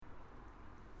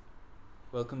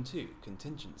Welcome to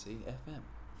Contingency FM.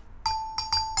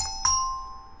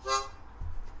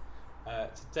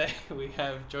 Today we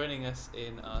have joining us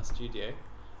in our studio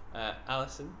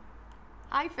Alison.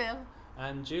 Hi Phil.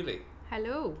 And Julie.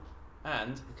 Hello.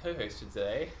 And co-hosted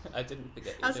today, I didn't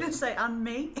forget you. I was going to say, and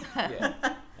me. Yeah.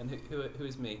 And who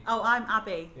is me? Oh, I'm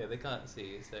Abby. Yeah, they can't see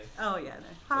you, so. Oh, yeah, no.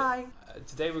 Hi.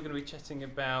 Today we're going to be chatting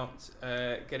about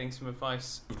getting some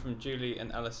advice from Julie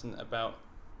and Alison about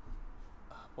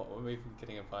what were we even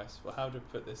getting advice? Well, how to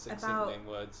put this succinctly in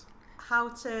words? How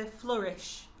to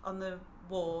flourish on the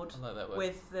ward I like that word.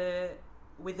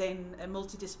 within a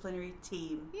multidisciplinary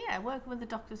team. Yeah, working with the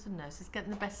doctors and nurses,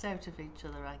 getting the best out of each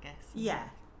other, I guess. Yeah.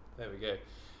 There we go.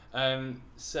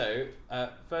 So,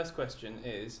 first question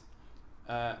is,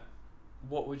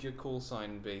 what would your call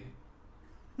sign be?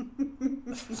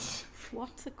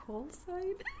 What's a call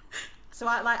sign? So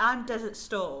I'm Desert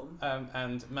Storm.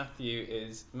 And Matthew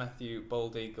is Matthew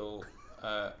Bald Eagle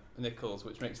Nichols,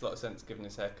 which makes a lot of sense given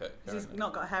his haircut. He's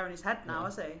not got hair on his head now,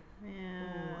 has he?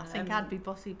 Yeah, I think I'd be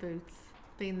Bossy Boots,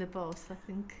 being the boss, I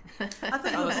think. I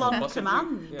think it was Blonde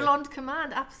Command. Yeah. Blonde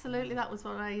Command, absolutely. That was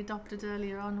what I adopted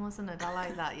earlier on, wasn't it? I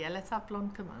like that. Yeah, let's have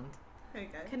Blonde Command. There you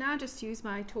go. Can I just use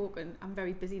my token? I'm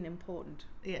very busy and important.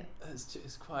 Yeah.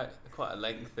 It's quite a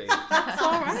lengthy. It's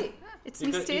all right. It's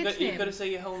my stage name. You've got to say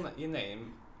your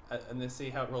name and then see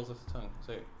how it rolls off the tongue.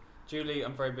 So, Julie,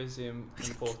 I'm very busy and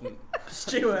important.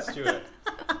 Stuart.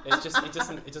 It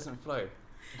doesn't flow.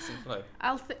 It doesn't flow.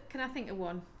 Can I think of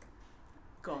one?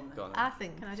 Go on. Go on. I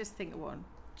think. Can I just think of one?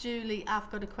 Julie,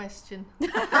 I've got a question. But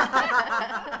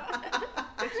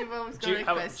you've always got a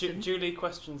question. Julie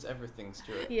questions everything,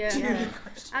 Stuart. Yeah.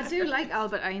 I do like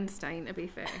Albert Einstein, to be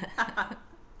fair.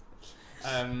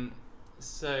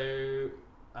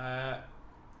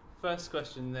 First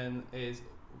question then is,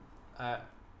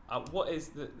 what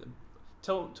is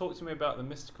talk to me about the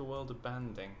mystical world of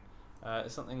banding.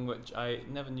 It's something which I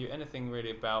never knew anything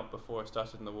really about before I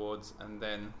started in the wards, and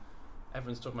then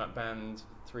everyone's talking about band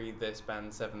 3 this,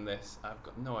 band 7 this. I've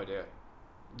got no idea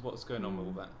what's going on with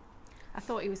all that. I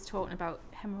thought he was talking about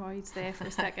hemorrhoids there for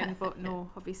a second, but no,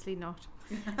 obviously not.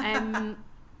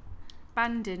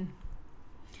 Banding.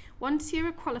 Once you're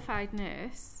a qualified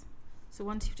nurse, so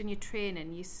once you've done your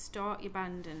training, you start your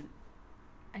banding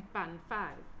at band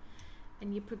 5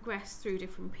 and you progress through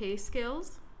different pay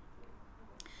scales.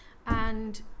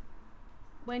 And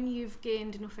when you've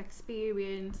gained enough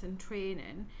experience and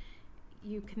training,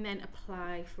 you can then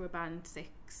apply for a band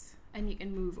 6 and you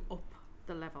can move up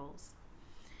the levels.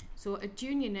 So a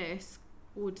junior nurse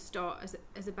would start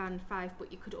as a band 5,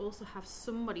 but you could also have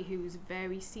somebody who's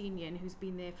very senior and who's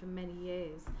been there for many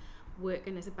years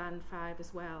working as a band 5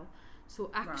 as well. So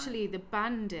actually the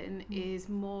banding is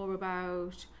more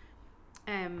about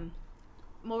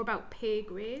pay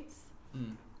grades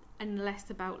and less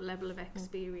about level of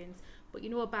experience. But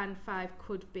a band 5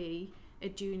 could be a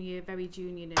junior, very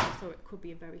junior nurse, or it could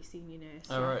be a very senior nurse.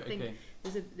 So I think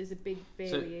there's a big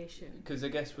variation. Because I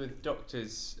guess with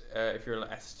doctors, if you're like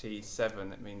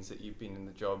ST7, it means that you've been in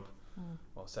the job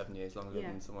 7 years longer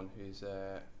than someone who's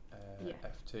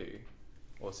F2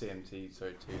 or CMT,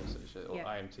 2 or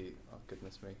IMT. Oh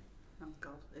goodness me! Oh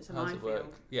God, it's a How's it work?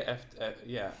 minefield.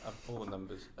 Yeah, all the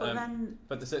numbers.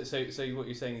 But so what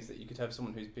you're saying is that you could have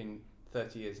someone who's been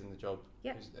 30 years in the job,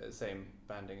 who's at the same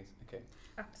banding as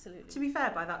Absolutely. To be fair,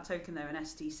 by that token though, an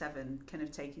ST7 can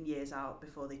have taken years out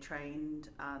before they trained,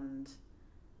 and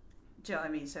do you know what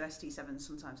I mean? So ST7s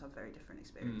sometimes have very different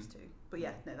experience too. But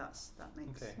yeah, no, that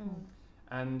makes. Okay.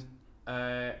 And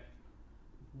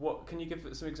what can you give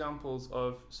some examples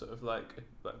of sort of like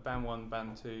band 1,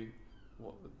 band 2?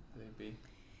 What would they be?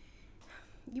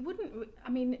 You wouldn't.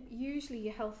 Usually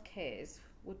your health cares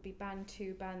would be band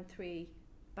 2, band 3,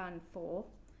 band 4.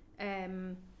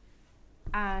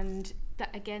 And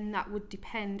that would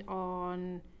depend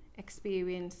on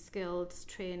experience, skills,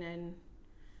 training.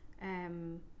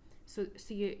 So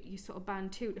you sort of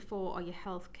band 2 to 4 are your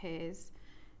health cares,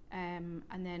 and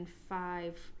then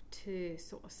 5 to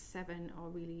sort of 7 are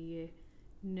really your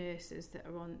nurses that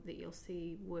you'll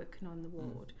see working on the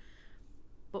ward.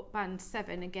 But band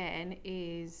 7 again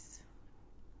is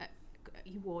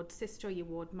your ward sister, your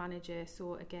ward manager,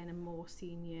 so again a more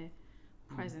senior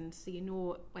presence. So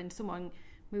when someone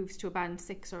moves to a band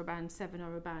 6 or a band 7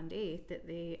 or a band 8 that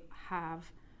they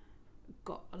have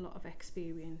got a lot of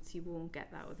experience. You won't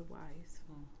get that otherwise.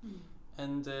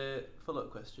 And follow-up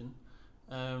question: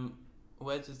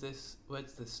 where does this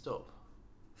stop?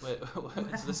 Where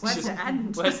does it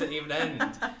end? Where does it even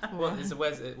end?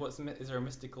 Is there a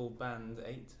mystical band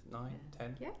 8, 9,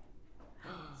 10? Yeah.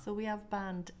 So we have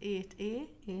band 8A,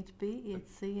 8B,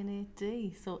 8C and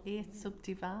 8D. So 8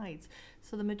 subdivides.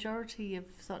 So the majority of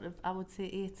sort of, I would say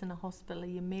 8s in a hospital are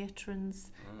your matrons,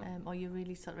 or your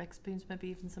really sort of experienced, maybe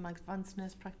even some advanced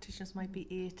nurse practitioners might be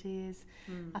 8As.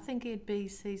 I think 8B,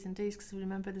 Cs and Ds, because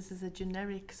remember this is a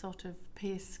generic sort of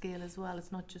pay scale as well.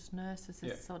 It's not just nurses,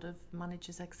 it's sort of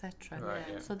managers, etc. Right,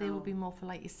 yeah. So they would be more for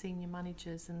like your senior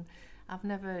managers, and I've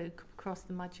never come across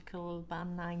the magical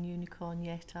band 9 unicorn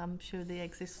yet. I'm sure they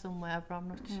exist somewhere, but I'm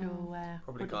not sure where.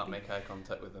 Probably can't make eye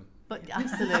contact with them. But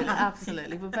absolutely,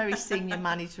 absolutely. We're very senior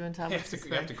management, I would You have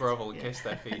suspect. to grovel and kiss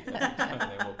their feet when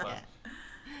they walk past.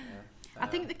 I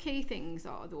think the key things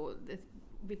are, though, that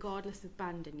regardless of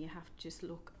banding, you have to just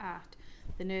look at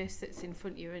the nurse that's in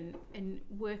front of you and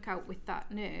work out with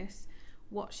that nurse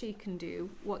what she can do,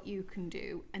 what you can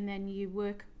do, and then you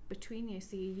work between you,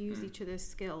 so you use each other's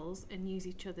skills and use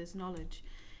each other's knowledge,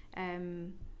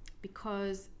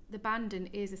 because the banding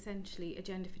is essentially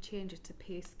agenda for change. It's a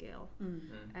pay scale,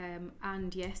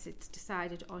 and yes, it's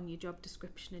decided on your job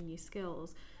description and your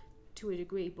skills to a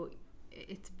degree, but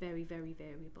it's very, very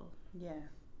variable. Yeah.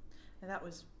 And that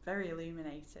was very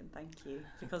illuminating, thank you,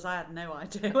 because I had no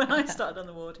idea when I started on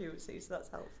the ward who was who, so that's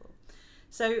helpful.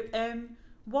 So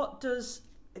what does,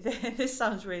 this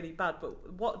sounds really bad,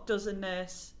 but what does a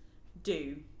nurse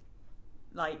do?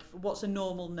 Like, what's a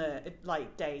normal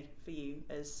day for you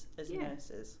as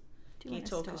nurses? Can you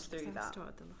talk us through that?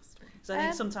 Because I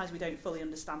think sometimes we don't fully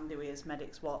understand, do we, as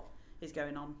medics, what is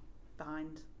going on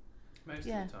behind. Most of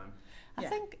the time.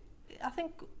 I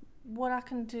think what I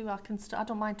can do, I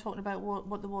don't mind talking about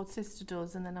what the ward sister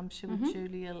does, and then I'm sure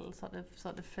Julie will sort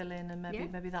of fill in, and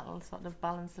maybe that'll sort of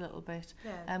balance a little bit.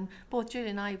 Yeah. Both Julie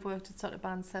and I have worked at sort of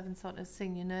band 7 sort of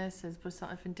senior nurses, but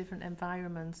sort of in different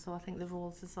environments, so I think the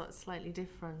roles are sort of slightly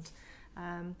different.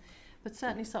 But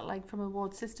certainly sort of like from a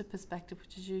ward sister perspective,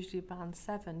 which is usually a band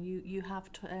 7, you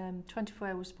have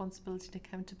 24-hour responsibility and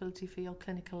accountability for your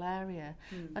clinical area.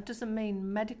 That doesn't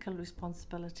mean medical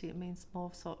responsibility, it means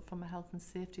more sort of from a health and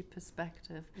safety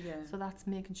perspective. Yeah. So that's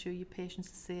making sure your patients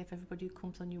are safe, everybody who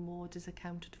comes on your ward is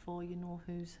accounted for, you know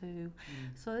who's who.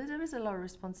 So there is a lot of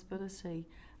responsibility.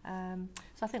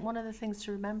 So I think one of the things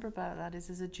to remember about that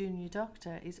is, as a junior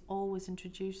doctor, is always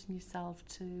introducing yourself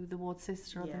to the ward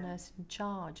sister or the nurse in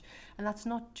charge, and that's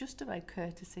not just about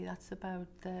courtesy, that's about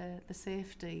the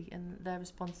safety and their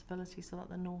responsibility, so that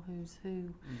they know who's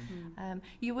who.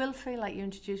 You will feel like you're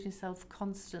introducing yourself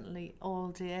constantly all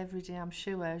day, every day, I'm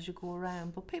sure, as you go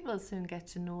around, but people will soon get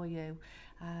to know you,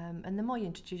 and the more you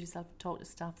introduce yourself and talk to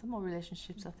staff, the more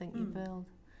relationships I think you build.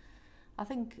 I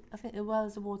think well,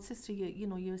 as a ward sister,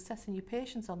 you're assessing your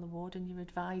patients on the ward and you're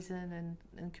advising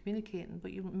and communicating,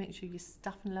 but you make sure your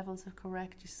staffing levels are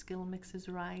correct, your skill mix is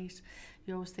right.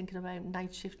 You're always thinking about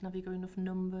night shift and have you got enough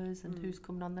numbers and who's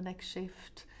coming on the next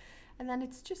shift. And then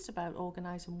it's just about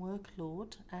organising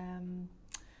workload.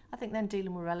 I think then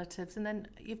dealing with relatives, and then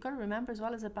you've got to remember as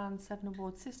well, as a band 7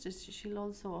 award sisters, she'll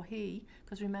also, or he,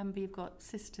 because remember you've got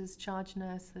sisters, charge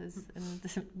nurses and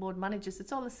the ward managers,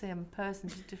 it's all the same person,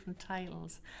 just different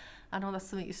titles. I know that's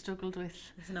something you struggled with.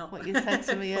 It's not. What you said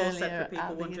to me Four earlier. separate people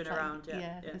Abby, wandering around.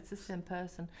 Yeah, it's the same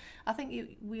person. I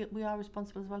think we are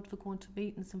responsible as well for going to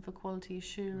meetings and for quality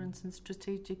assurance and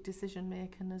strategic decision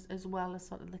making, as well as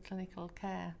sort of the clinical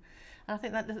care. And I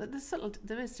think that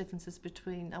there is differences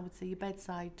between, I would say, your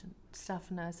bedside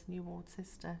staff nurse and your ward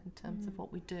sister in terms of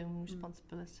what we do and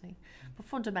responsibility. But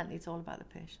fundamentally, it's all about the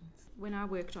patients. When I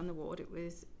worked on the ward, it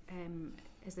was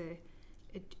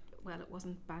it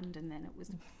wasn't banding then, it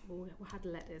was, we had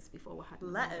letters before we had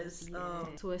letters. Yeah. Oh.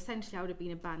 So essentially I would have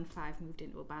been a band 5 moved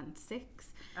into a band 6.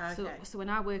 Okay. So when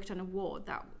I worked on a ward,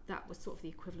 that was sort of the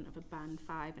equivalent of a band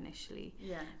 5 initially.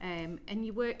 Yeah. And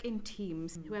you work in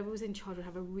teams. Whoever was in charge would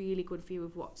have a really good view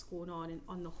of what's going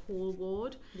on the whole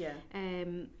ward. Yeah.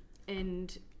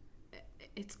 And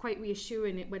it's quite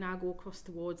reassuring when I go across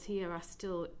the wards here. I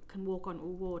still can walk onto a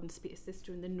ward and speak to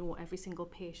sister and they know every single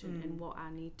patient and what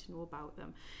I need to know about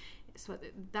them. So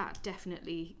that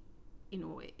definitely,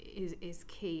 is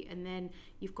key. And then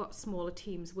you've got smaller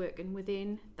teams working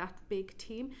within that big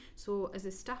team. So as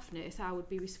a staff nurse, I would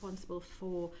be responsible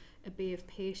for a bay of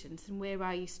patients. And where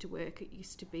I used to work, it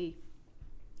used to be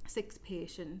 6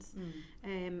 patients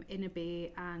in a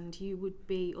bay, and you would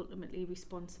be ultimately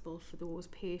responsible for those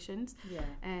patients.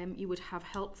 Yeah. You would have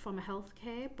help from a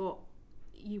healthcare, but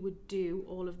you would do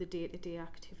all of the day-to-day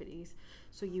activities.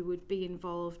 So you would be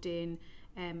involved in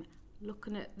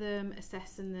looking at them,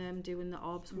 assessing them, doing the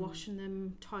obs, washing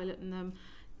them, toileting them,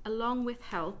 along with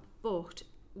help. But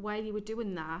while you were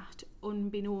doing that,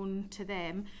 unbeknown to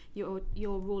them, your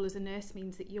role as a nurse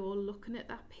means that you're looking at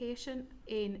that patient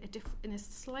in a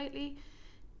slightly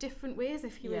different ways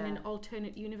if you're in Yeah. an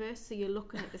alternate universe. So you're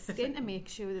looking at the skin to make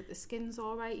sure that the skin's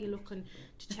all right. You're looking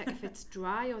to check if it's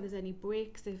dry or there's any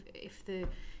breaks, if they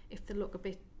look a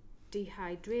bit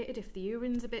dehydrated, if the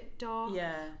urine's a bit dark.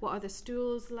 Yeah. What are the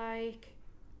stools like?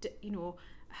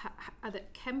 Are they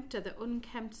kempt, are they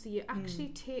unkempt? So you're actually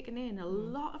taking in a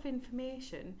lot of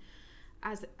information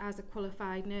as a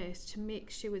qualified nurse to make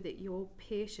sure that your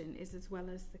patient is as well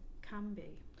as they can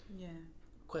be. Yeah.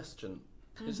 Question.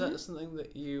 Is that something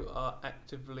that you are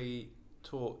actively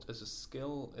taught as a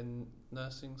skill in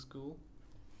nursing school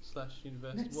 /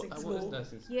 university? Nursing What is school.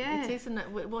 nursing school? Yeah. It isn't.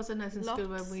 It was a nursing school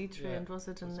when Lots. we trained, Yeah. was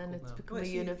it? And What's it then called it's now? become Well, a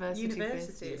it's university.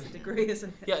 University, based. it's a degree,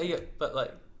 isn't it? Yeah, but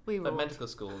like We a were medical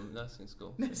school and nursing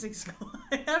school. Nursing school.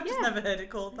 I've just Yeah. never heard it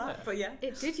called that, Yeah. but yeah.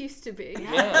 It did used to be.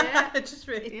 Yeah. It just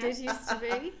really. It did used to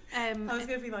be. I was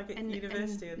going to be like at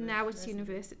university. And now it's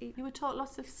university. You were taught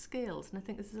lots of skills, and I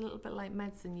think this is a little bit like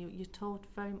medicine. You're taught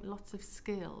lots of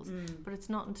skills, but it's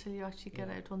not until you actually get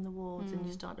out on the wards and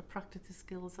you start to practice the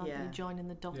skills, aren't Yeah. you, joining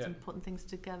the dots Yeah. and putting things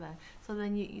together. So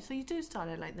then you do start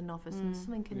out like the novice, and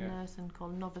something in Yeah. nursing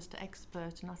called novice to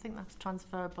expert, and I think that's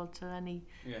transferable to any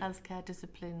Yeah. healthcare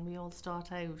discipline. We all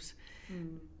start out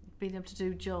being able to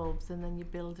do jobs, and then you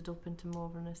build it up into more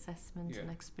of an assessment Yeah. and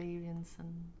experience,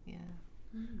 and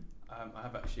I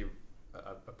have actually.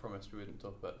 I promised we wouldn't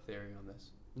talk about theory on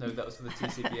this. No, that was for the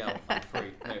TCPL. I'm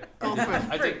free. No, Go for it.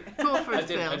 I did. Go for I it,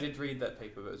 did. Phil. I did read that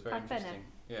paper, but it was very Pat Bennett.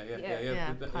 interesting. Yeah.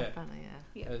 Yeah, but Pat Bennett,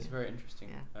 yeah. It was very interesting.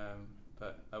 Yeah.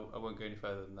 But I won't go any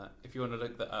further than that. If you want to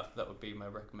look that up, that would be my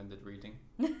recommended reading.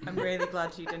 I'm really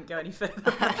glad you didn't go any further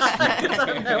because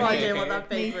I have no idea what that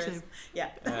Me paper too. is.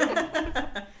 Yeah.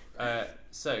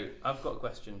 So I've got a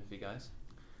question for you guys.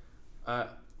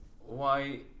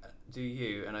 Why do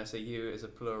you, and I say you as a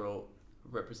plural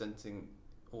representing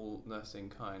all nursing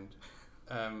kind,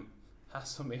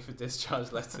 hassle me for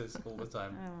discharge letters all the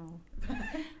time? Oh.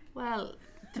 Well,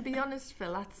 to be honest,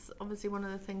 Phil, that's obviously one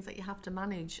of the things that you have to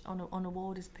manage on a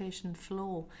ward is patient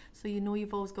flow. So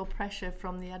you've always got pressure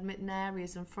from the admitting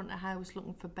areas in front of house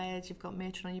looking for beds. You've got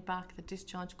matron on your back, the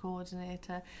discharge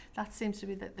coordinator. That seems to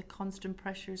be that the constant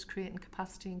pressure is creating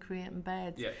capacity and creating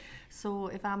beds. Yeah. So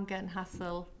if I'm getting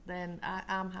hassle, then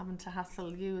I'm having to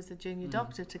hassle you as a junior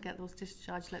doctor to get those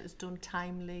discharge letters done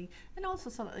timely, and also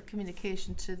so that the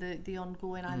communication to the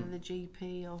ongoing either the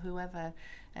GP or whoever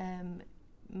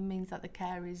means that the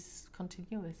care is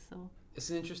continuous. So It's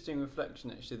an interesting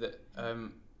reflection, actually, that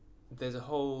there's a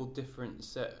whole different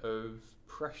set of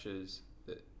pressures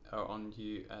that are on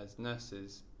you as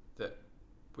nurses that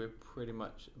we're pretty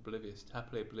much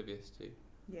happily oblivious to.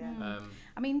 Yeah.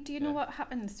 I mean, do you know Yeah. what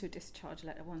happens to a discharge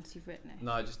letter once you've written it?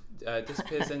 No, it just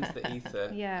disappears into the ether,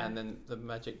 Yeah. and then the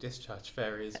magic discharge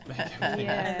fairies make everything.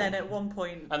 Yeah. And then at one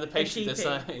point, And the patient GP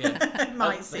decides,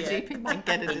 might the see it. GP might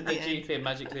get it the in the end. GP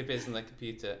magically appears on the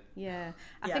computer. Yeah,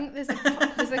 I Yeah.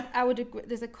 think I would agree,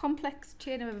 there's a complex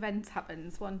chain of events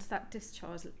happens once that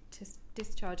discharge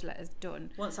letter's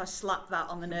done. Once I slap that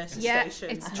on the nurse's Yeah, station,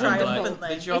 it's triumphantly.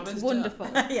 Like, the job It's is wonderful.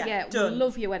 done. Yeah, we done.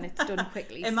 love you when it's done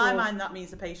quickly. In my So mind, that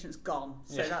means the patient's gone,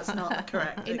 so Yeah. that's not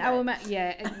correct. in okay. our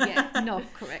not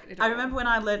correct at all. I remember when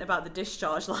I learnt about the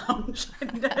discharge lounge,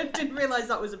 I didn't realise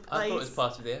that was a place. I thought it was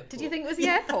part of the airport. Did you think it was the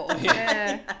airport?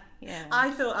 Yeah. I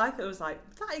thought it was like,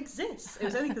 that exists. It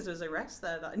was only because there was a rest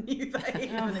there that I knew that it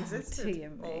even existed. dear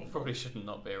me. Awful. Probably should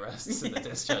not be arrests in the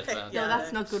discharge lounge. Yeah. No,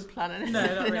 that's not good planning. is No,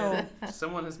 it? not really.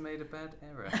 Someone has made a bad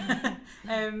error.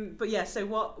 But yeah, so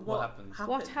what happens?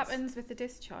 What happens with the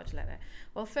discharge letter?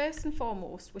 Well, first and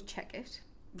foremost, we check it.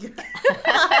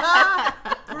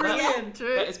 Brilliant.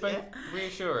 True. But it's both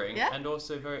reassuring Yeah. and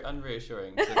also very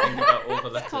unreassuring to think about all the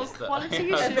letters called that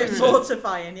quality I A have. bit assurance.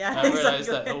 mortifying, yeah. I realise that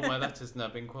exactly. all my letters now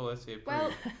been quality approved.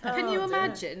 Well, Oh, can you dear.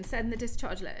 imagine send the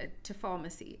discharge letter to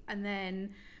pharmacy and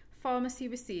then pharmacy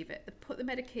receive it, they put the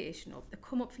medication up, they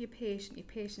come up for your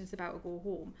patient's about to go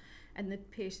home, and the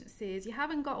patient says, you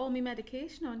haven't got all my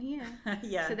medication on here.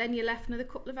 Yeah. So then you're left another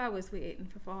couple of hours waiting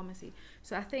for pharmacy.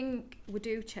 So I think we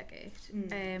do check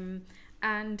it.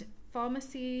 And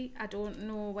pharmacy, I don't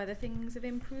know whether things have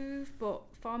improved, but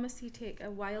pharmacy take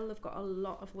a while. They've got a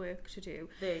lot of work to do.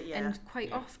 And quite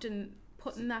Yeah. often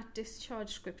putting that discharge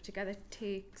script together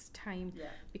takes time Yeah.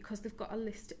 because they've got a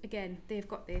list. Again, they've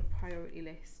got their priority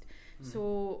list.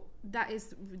 So that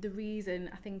is the reason,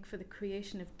 I think, for the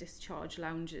creation of discharge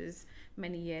lounges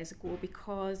many years ago,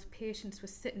 because patients were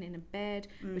sitting in a bed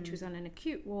which was on an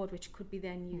acute ward, which could be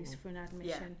then used for an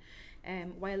admission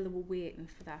while they were waiting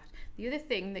for that. The other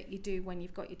thing that you do when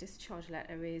you've got your discharge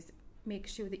letter is make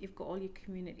sure that you've got all your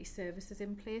community services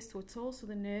in place. So it's also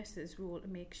the nurse's role to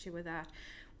make sure that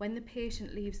when the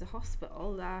patient leaves the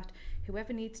hospital, that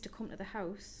whoever needs to come to the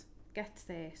house gets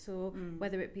there. So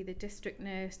whether it be the district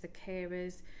nurse, the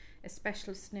carers, a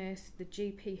specialist nurse, the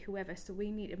GP, whoever. So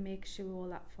we need to make sure all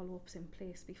that follow-up's in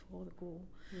place before they go.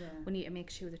 Yeah. We need to make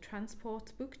sure the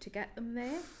transport's booked to get them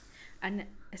there. And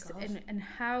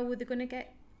how are they going to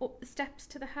get up the steps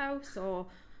to the house, or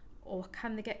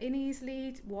can they get in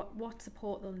easily? What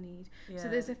support they'll need. Yeah. So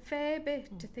there's a fair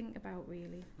bit to think about,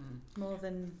 really. More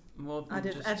than I'd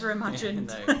have just, ever imagined.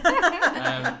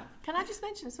 Can I just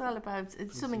mention as well about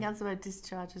something else about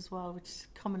discharge as well, which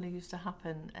commonly used to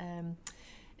happen.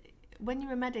 When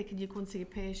you're a medic and you go and see a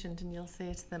patient and you'll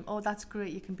say to them, oh, that's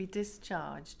great, you can be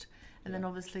discharged. And then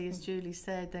obviously, as Julie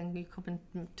said, then you come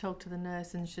and talk to the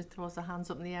nurse and she throws her hands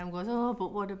up in the air and goes, oh,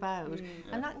 but what about?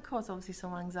 And that can cause obviously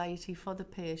some anxiety for the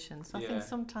patient. So I think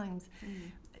sometimes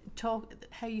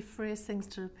how you phrase things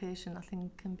to a patient, I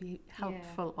think, can be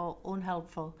helpful or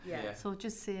unhelpful. So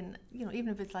just saying, even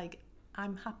if it's like,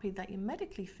 I'm happy that you're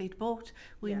medically fit, but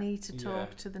we need to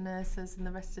talk to the nurses and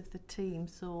the rest of the team,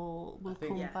 so we'll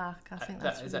come back. I think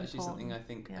that's that is really actually important. something I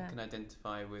think I can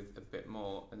identify with a bit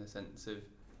more, in the sense of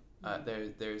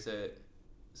there's a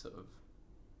sort of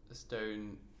a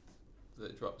stone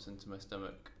that drops into my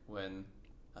stomach when,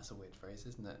 that's a weird phrase,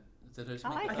 isn't it?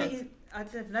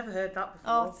 I've never heard that before.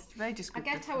 Oh, it's very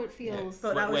descriptive. I get how it feels.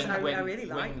 But I really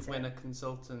liked it. When a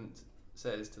consultant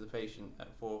says to the patient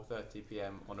at 4:30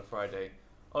 p.m. on a Friday,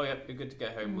 oh yeah, you're good to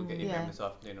get home, we'll get you home this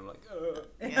afternoon. I'm like,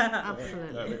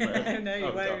 absolutely. No,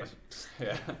 you won't.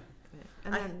 Yeah.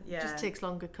 And then it just takes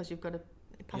longer because you've got to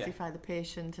pacify the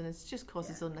patient, and it just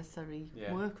causes unnecessary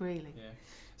work, really. Yeah.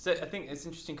 So I think it's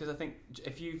interesting, because I think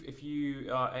if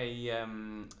you are a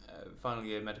final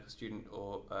year medical student,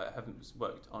 or haven't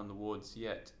worked on the wards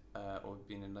yet, or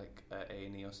been in like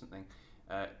A&E or something,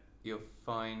 you'll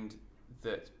find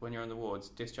that when you're on the wards,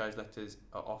 discharge letters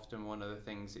are often one of the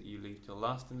things that you leave till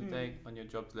last in the day on your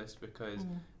jobs list, because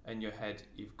in your head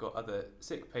you've got other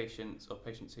sick patients, or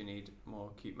patients who need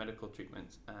more acute medical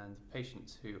treatments, and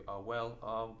patients who are well,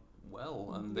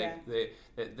 and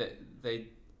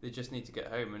they just need to get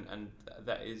home, and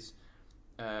that is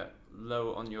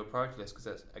low on your priority list, because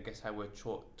that's, I guess, how we're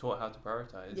taught how to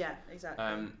prioritise. Yeah,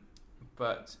 exactly.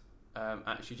 But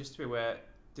actually, just to be aware,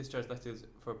 discharge letters,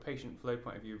 for a patient flow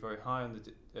point of view, are very high on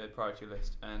the priority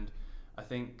list, and I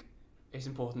think it's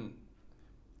important.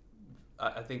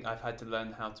 I think I've had to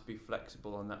learn how to be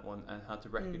flexible on that one, and how to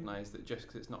recognise that just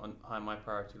because it's not on high on my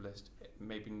priority list, it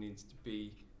maybe needs to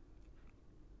be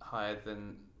higher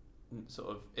than sort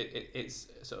of it's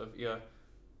sort of your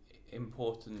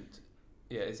important.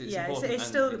 Yeah, it's important. It's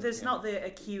still there's not the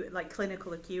acute, like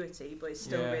clinical acuity, but it's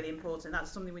still really important.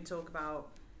 That's something we talk about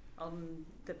on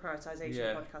the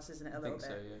prioritisation podcast, isn't it? A little bit.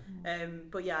 So,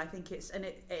 but yeah, I think it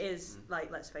is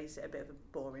like, let's face it, a bit of a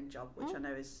boring job, which I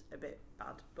know is a bit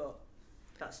bad, but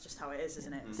that's just how it is,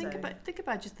 isn't it? Think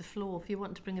about just the flow. If you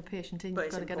want to bring a patient in,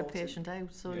 you've got to get a patient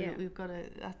out. So we've got to.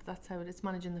 That's how it is.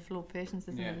 Managing the flow of patients,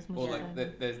 isn't it? As much or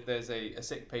like there's a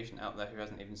sick patient out there who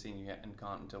hasn't even seen you yet and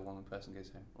can't until one person goes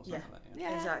home, or something like that.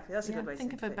 Yeah, exactly. That's a good way to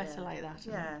think of it better like that.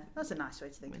 Yeah, that's a nice way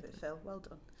to think of it, Phil. Well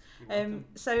done.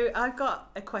 So I've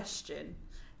got a question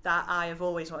that I have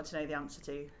always wanted to know the answer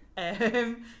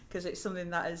to, because it's something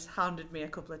that has hounded me a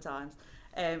couple of times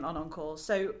on call.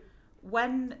 So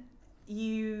when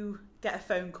you get a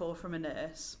phone call from a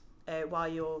nurse while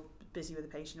you're busy with a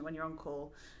patient, when you're on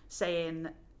call, saying,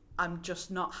 I'm just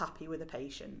not happy with a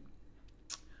patient,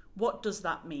 what does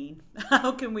that mean?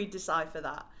 How can we decipher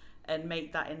that and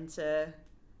make that into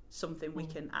something we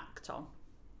can act on?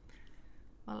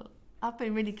 Well, I've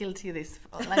been really guilty of this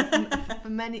for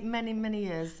many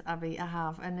years, Abby. I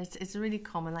have, and it's really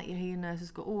common that you hear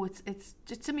nurses go, "Oh, it's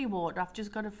just to me ward. I've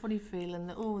just got a funny feeling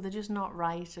that they're just not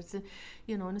right." It's and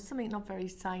it's something not very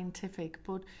scientific,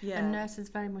 but and nurses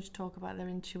very much talk about their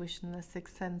intuition, their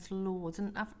sixth sense loads,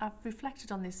 and I've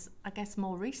reflected on this, I guess,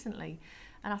 more recently,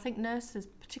 and I think nurses,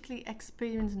 particularly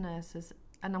experienced nurses,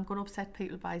 and I'm going to upset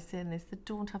people by saying this, they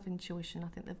don't have intuition. I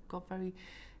think they've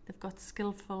got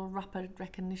skillful, rapid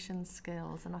recognition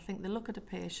skills, and I think they look at a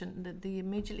patient and they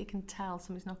immediately can tell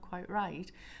something's not quite right,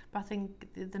 but I think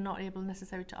they're not able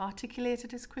necessarily to articulate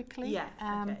it as quickly. Yeah,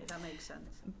 okay, that makes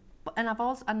sense. And I've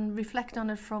also, and reflect on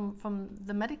it from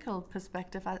the medical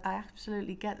perspective, I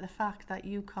absolutely get the fact that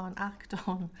you can't act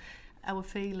on our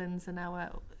feelings and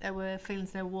our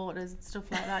feelings in our waters and stuff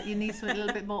like that. You need something a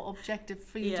little bit more objective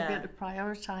for you to be able to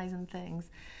prioritise and things.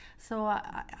 So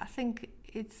I think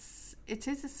it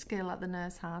is a skill that the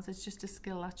nurse has. It's just a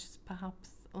skill that's just perhaps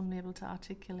unable to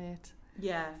articulate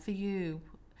for you.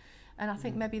 And I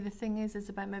think maybe the thing is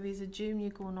about maybe as a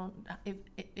junior going on, if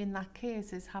in that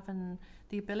case, is having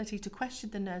the ability to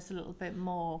question the nurse a little bit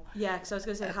more. Yeah, because I was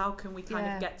going to say, how can we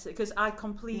kind of get to... Because I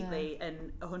completely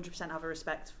and 100% have a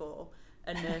respect for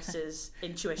a nurse's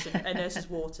intuition, a nurse's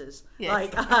waters.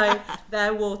 Yes. Like,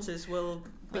 their waters will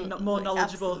be more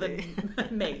knowledgeable absolutely.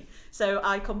 than me. So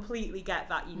I completely get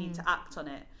that you need to act on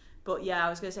it. But yeah,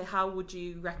 I was going to say, how would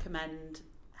you recommend,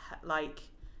 like,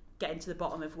 getting to the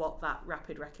bottom of what that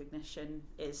rapid recognition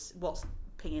is? What's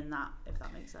pinging that, if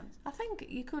that makes sense? I think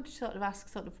you could sort of ask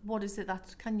sort of, what is it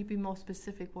that, can you be more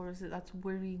specific? What is it that's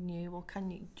worrying you? Or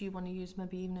do you want to use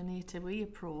maybe even an A-to-E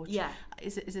approach? Yeah.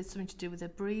 Is it something to do with their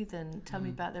breathing? Tell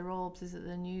me about their orbs. Is it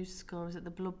the news score? Is it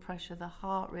the blood pressure, the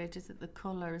heart rate? Is it the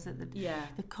colour? Is it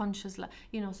the conscious,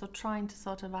 so trying to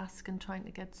sort of ask and trying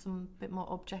to get some bit more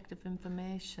objective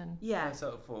information. Yeah. That's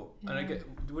helpful. And I get,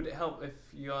 would it help if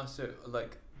you asked her,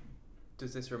 like,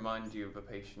 does this remind you of a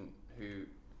patient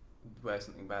where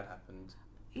something bad happened?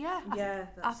 Yeah,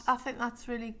 I think that's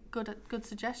really good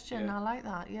suggestion. I like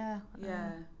that. Yeah.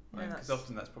 Because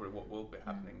often that's probably what will be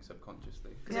happening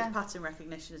subconsciously. Because it's pattern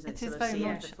recognition, isn't it? It is very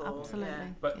much,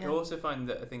 absolutely. But I also find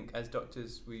that I think as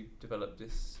doctors we develop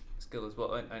this skill as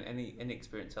well, and any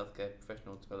experienced healthcare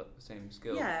professional develop the same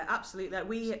skill. Yeah, absolutely. Like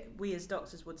we as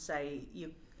doctors would say,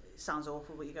 it sounds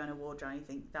awful, but you're going to ward round, you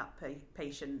think that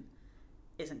patient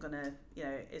isn't gonna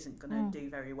do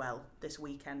very well this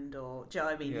weekend, or do you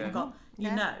know what I mean? You've got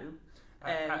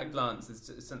at a glance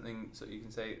there's something so you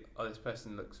can say, oh, this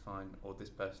person looks fine, or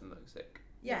this person looks sick.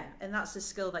 And that's a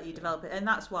skill that you develop, and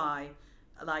that's why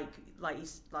like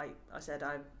I said,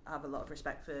 I have a lot of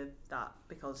respect for that,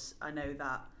 because I know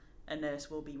that a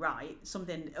nurse will be right.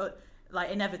 Something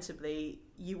like inevitably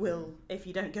you will, if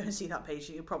you don't go and see that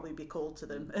patient, you'll probably be called to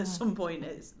them at some point.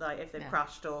 It's like if they've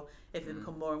crashed, or if they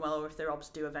become more unwell, or if their obs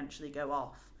do eventually go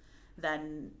off,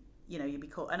 then you'll be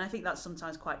called. And I think that's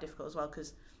sometimes quite difficult as well,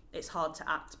 because it's hard to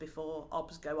act before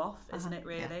obs go off, isn't it,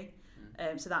 really?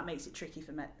 So that makes it tricky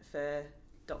for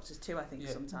doctors too, I think,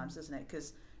 sometimes, doesn't it?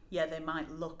 Because they might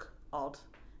look odd,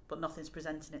 but nothing's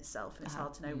presenting itself, and it's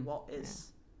hard to know what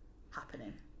is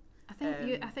happening.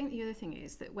 I think the other thing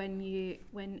is that when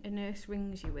a nurse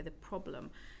rings you with a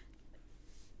problem,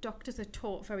 doctors are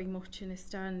taught very much in a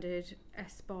standard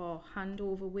SBAR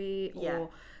handover way, or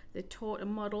they're taught a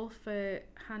model for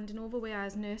handing over,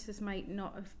 whereas nurses might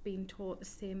not have been taught the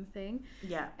same thing.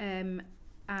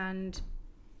 And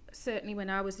certainly when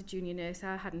I was a junior nurse,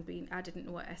 I didn't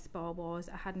know what SBAR was.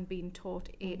 I hadn't been taught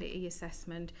A-to-E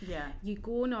assessment. You're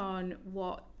going on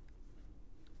what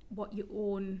your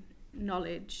own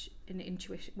knowledge and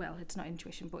intuition, well, it's not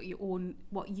intuition, but your own,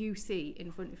 what you see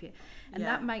in front of you, and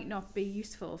that might not be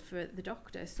useful for the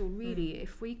doctor. So really,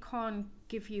 if we can't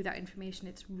give you that information,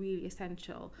 it's really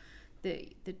essential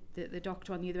that the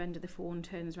doctor on the other end of the phone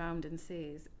turns around and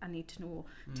says, I need to know,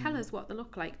 tell us what they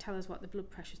look like, tell us what the blood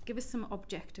pressure is, give us some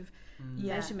objective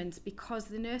measurements, because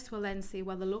the nurse will then say,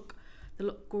 well, they look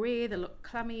grey, they look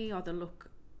clammy, or they look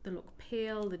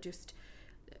pale,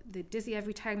 they're dizzy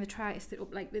every time they try to sit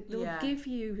up. Like they'll give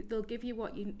you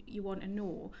what you want to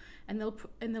know, and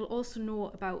they'll also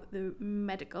know about the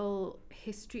medical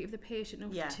history of the patient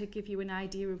enough to give you an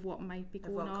idea of what might be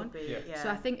going on. So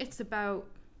I think it's about,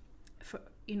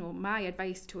 my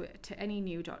advice to any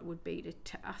new doctor would be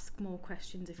to ask more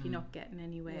questions if you're not getting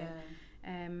anywhere.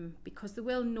 Because they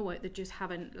will know it, they just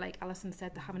haven't, like Alison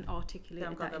said, they haven't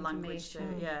articulated that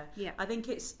information. I think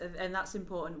and that's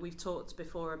important. We've talked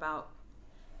before about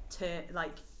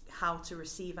how to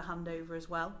receive a handover as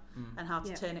well, and how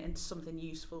to turn it into something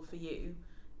useful for you,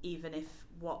 even if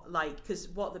because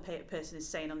what the person is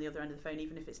saying on the other end of the phone,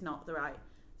 even if it's not the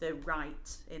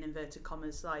right in inverted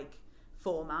commas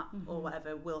format or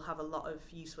whatever, will have a lot of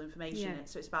useful information in it.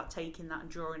 So it's about taking that and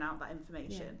drawing out that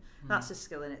information. That's a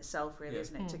skill in itself, really,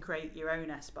 isn't it? To create your own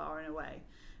SBAR in a way,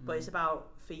 but it's about,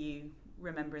 for you,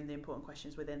 remembering the important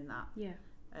questions within that.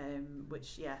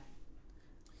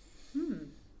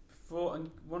 I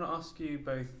want to ask you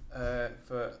both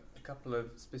for a couple of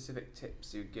specific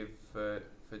tips you give for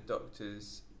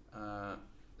doctors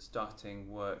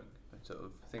starting work, sort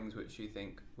of things which you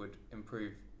think would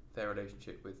improve their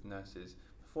relationship with nurses.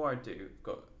 Before I do, I've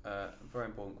got a very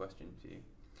important question for you.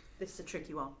 This is a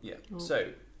tricky one.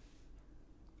 So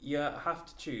you have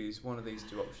to choose one of these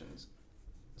two options.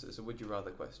 So it's a would you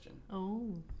rather question.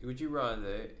 Would you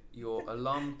rather your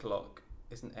alarm clock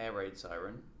is an air raid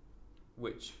siren,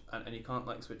 which and you can't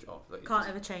switch off, can't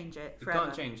ever change it forever. You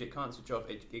can't change it, can't switch off,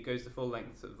 it goes the full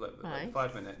length of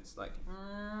 5 minutes, that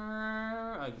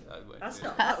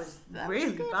was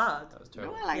really bad. That was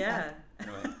terrible. I like that.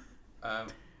 Anyway,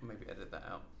 maybe edit that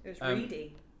out. It was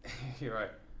reedy. You're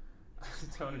right.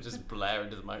 don't want to just blare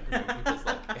into the microphone because,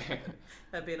 like,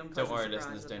 That'd be an don't unpleasant worry, surprise,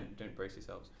 listeners, wouldn't don't brace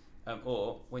yourselves.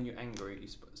 Or when you're angry, you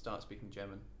start speaking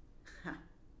German.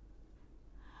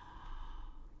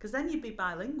 Because then you'd be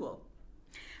bilingual.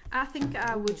 I think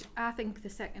the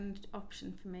second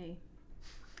option for me,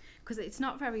 because it's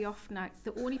not very often.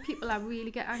 The only people I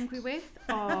really get angry with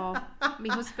are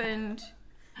my husband.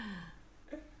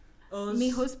 Us. Me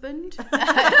husband.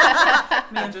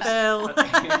 Me and Phil.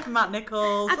 Matt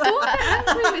Nichols. I don't get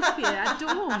angry with you.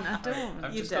 I don't.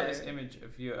 I've You just got this don't. image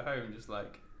of you at home, just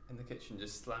like in the kitchen,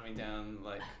 just slamming down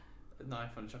like a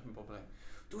knife on a chopping board, like,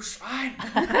 "Du Schwein!"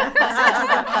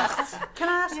 Can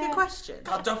I ask a question?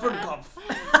 Kartoffelkopf.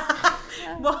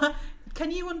 What?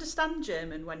 Can you understand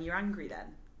German when you're angry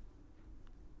then?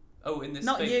 Oh, in this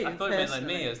Not thing, you, I thought it meant like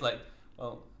me. personally. It's like,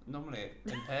 well, normally it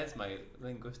impairs my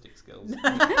linguistic skills. No,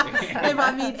 but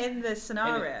I mean in the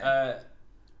scenario.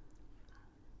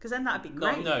 Because then that'd be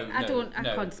great. I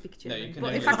can't speak No, German. you can But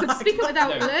only- if I could speak it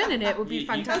without No. learning it, would be You-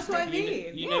 fantastic. That's what I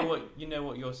mean. You know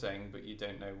what you're saying, but you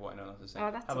don't know what anyone else is saying.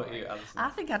 Oh, that's How about all you, right. Alison? I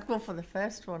think I'd go for the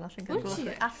first one. I think I'd Would go for you?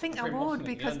 it. I think I Very would often,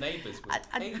 because your neighbours would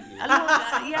I hate you.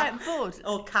 yeah, but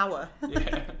Or cower.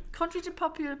 Yeah. contrary to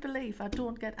popular belief, I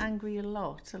don't get angry a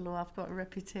lot, although I've got a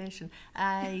reputation.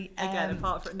 Again,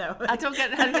 apart from no. I don't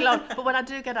get angry a lot, but when I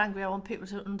do get angry, I want people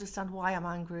to understand why I'm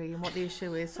angry and what the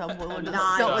issue is. So I'm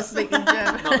Nice. not speaking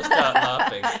German. Not start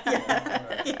laughing.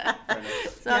 Yeah. Fair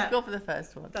enough. So Yeah. I'd go for the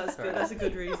first one. That's good. That's a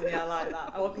good reason. Yeah, I like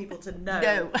that. I want people to know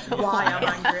No. why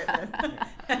I'm angry at them.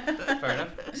 Fair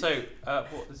enough. So,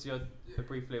 what is your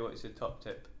briefly? What is your top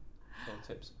tip or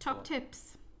tips? Top for-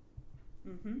 tips.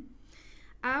 Mm-hmm.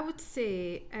 I would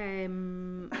say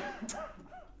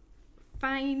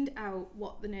find out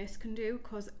what the nurse can do,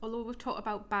 because although we've talked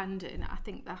about banding, I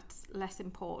think that's less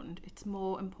important. It's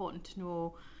more important to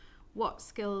know what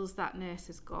skills that nurse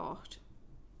has got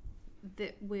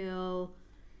that will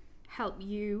help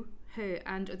you, her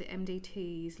and other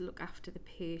MDTs look after the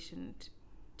patient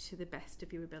to the best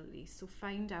of your abilities. So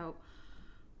find out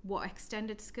what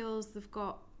extended skills they've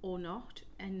got or not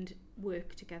and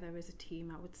work together as a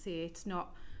team. I would say it's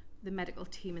not the medical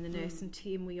team and the nursing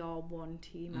team, we are one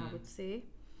team, I would say.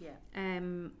 Yeah.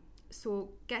 So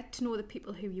get to know the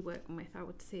people who you're working with, I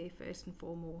would say, first and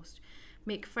foremost.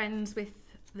 Make friends with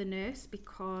the nurse,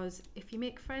 because if you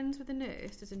make friends with a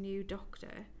nurse as a new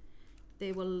doctor,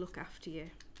 they will look after you.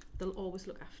 They'll always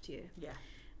look after you. Yeah.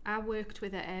 I worked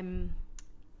with a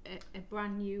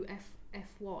brand new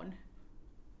F1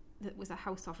 that was a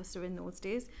house officer in those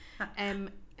days,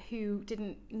 who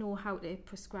didn't know how to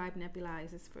prescribe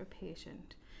nebulizers for a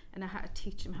patient, and I had to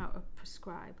teach him how to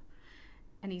prescribe.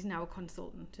 And he's now a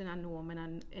consultant, and I know him,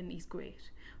 and he's great.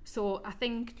 So I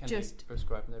think Can just you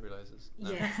prescribe nebulizers?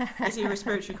 No. yeah. Is he a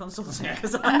respiratory consultant?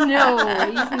 Because No,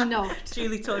 he's not.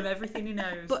 Julie taught him everything he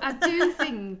knows. But I do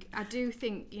think,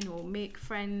 make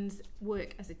friends,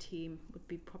 work as a team would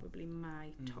be probably my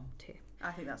top tip.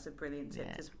 I think that's a brilliant tip,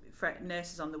 Yeah. because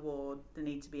nurses on the ward, they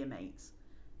need to be a mates,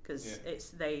 because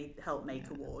they help make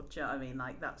a ward. Do you know what I mean?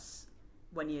 Like, that's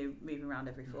when you're moving around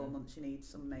every 4 months, you need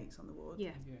some mates on the ward.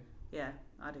 Yeah. Yeah,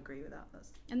 I'd agree with that.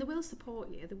 That's And they will support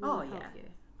you. They will help yeah. you.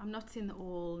 I'm not saying they're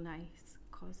all nice,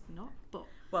 because they're not. But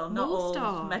well, not most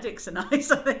all are. medics are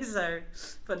nice, are they? So,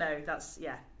 but no, that's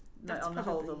That's on the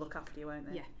whole, probably- they'll look after you, won't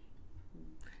they? Yeah.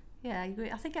 Yeah, I agree.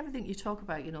 I think everything you talk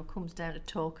about, comes down to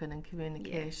talking and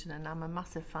communication, and I'm a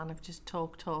massive fan of just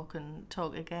talk and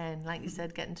talk again. Like you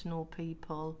said, getting to know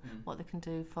people, what they can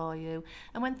do for you.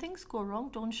 And when things go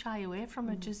wrong, don't shy away from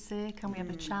it. Just say, can we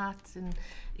have a chat? And,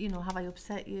 have I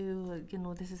upset you?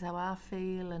 This is how I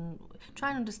feel. And try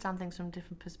and understand things from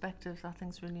different perspectives. I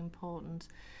think is really important.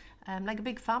 Like a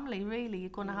big family, really,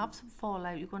 you're going to have some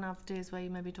fallout. You're going to have days where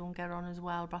you maybe don't get on as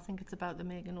well. But I think it's about the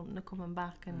making up and the coming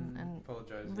back and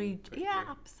apologising. yeah,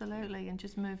 absolutely, and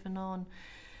just moving on.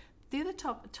 The other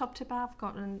top tip I've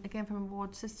got, and again from a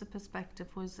ward sister perspective,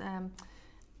 was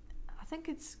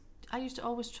I used to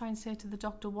always try and say to the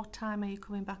doctor, what time are you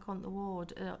coming back on the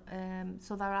ward,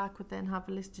 so that I could then have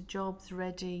a list of jobs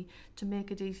ready to make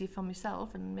it easy for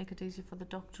myself and make it easy for the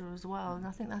doctor as well. And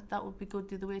I think that would be good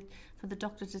the other way, for the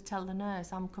doctor to tell the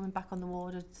nurse, I'm coming back on the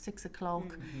ward at 6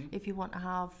 o'clock. If you want to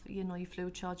have, your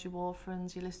fluid charge, your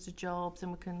warfarins, your list of jobs,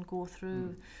 and we can go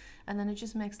through. And then it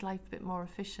just makes life a bit more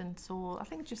efficient. So I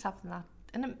think just having that,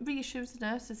 and it reassures the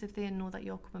nurses if they know that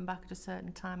you're coming back at a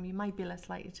certain time, you might be less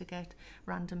likely to get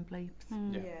random bleeps.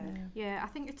 Yeah, I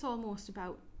think it's almost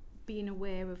about being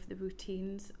aware of the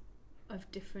routines of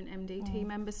different MDT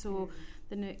members. So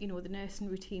the nursing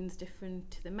routine's different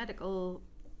to the medical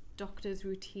doctor's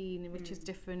routine, which is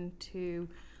different to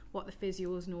what the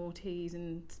physios and OTs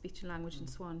and speech and language and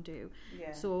so on do.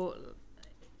 Yeah. So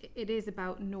it is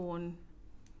about knowing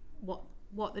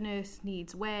what the nurse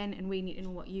needs when, and we need to know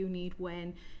what you need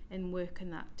when, and working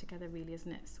that together, really,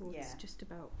 isn't it? So it's just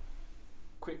about...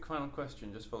 Quick final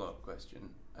question, just follow-up question.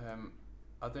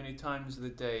 Are there any times of the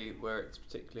day where it's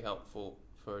particularly helpful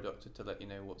for a doctor to let you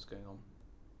know what's going on?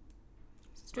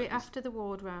 Straight after the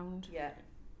ward round. Yeah.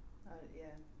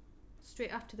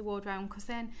 Straight after the ward round, because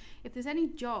then if there's any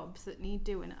jobs that need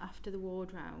doing after the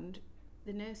ward round,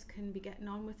 the nurse can be getting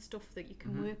on with stuff that you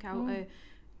can work out.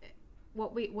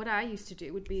 What I used to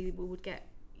do would be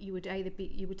you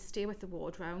would stay with the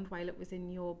ward round while it was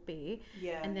in your bay,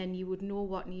 and then you would know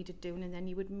what needed doing, and then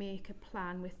you would make a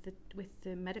plan with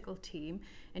the medical team,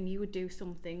 and you would do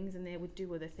some things and they would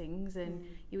do other things, and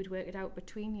you would work it out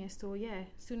between you. So as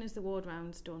soon as the ward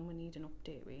round's done, we need an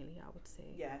update, really, I would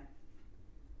say.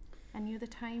 Any other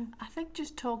time? I think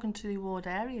just talking to the ward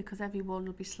area, because every ward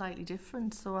will be slightly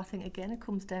different. So I think, again, it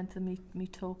comes down to me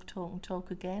talk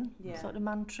again sort of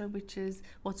mantra, which is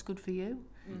what's good for you,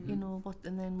 you know,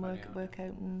 and then work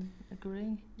out and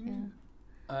agree.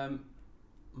 I'm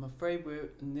afraid we're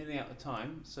nearly out of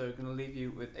time, so we're going to leave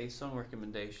you with a song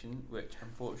recommendation, which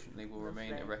unfortunately will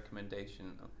remain a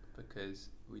recommendation because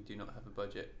we do not have a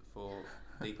budget for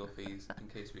legal fees in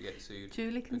case we get sued.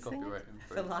 Julie can for sing copyright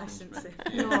for licensing.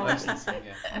 Licensing,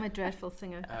 I'm a dreadful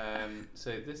singer.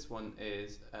 So this one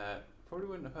is probably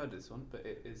wouldn't have heard this one, but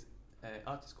it is an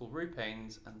artist called Rue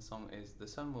Paynes, and the song is "The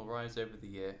Sun Will Rise Over the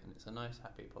Year," and it's a nice,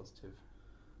 happy, positive.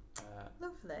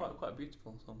 Lovely. Quite a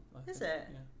beautiful song. Is it?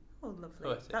 Yeah. Oh, lovely.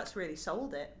 Poetic. That's really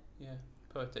sold it. Yeah,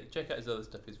 poetic. Check out his other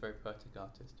stuff. He's a very poetic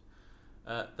artist.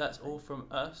 That's all from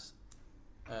us.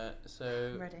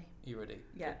 So Ready? You ready?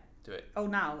 Yeah. Do it. Oh,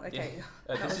 now? Okay.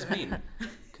 This has been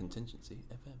Contingency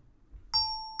FM.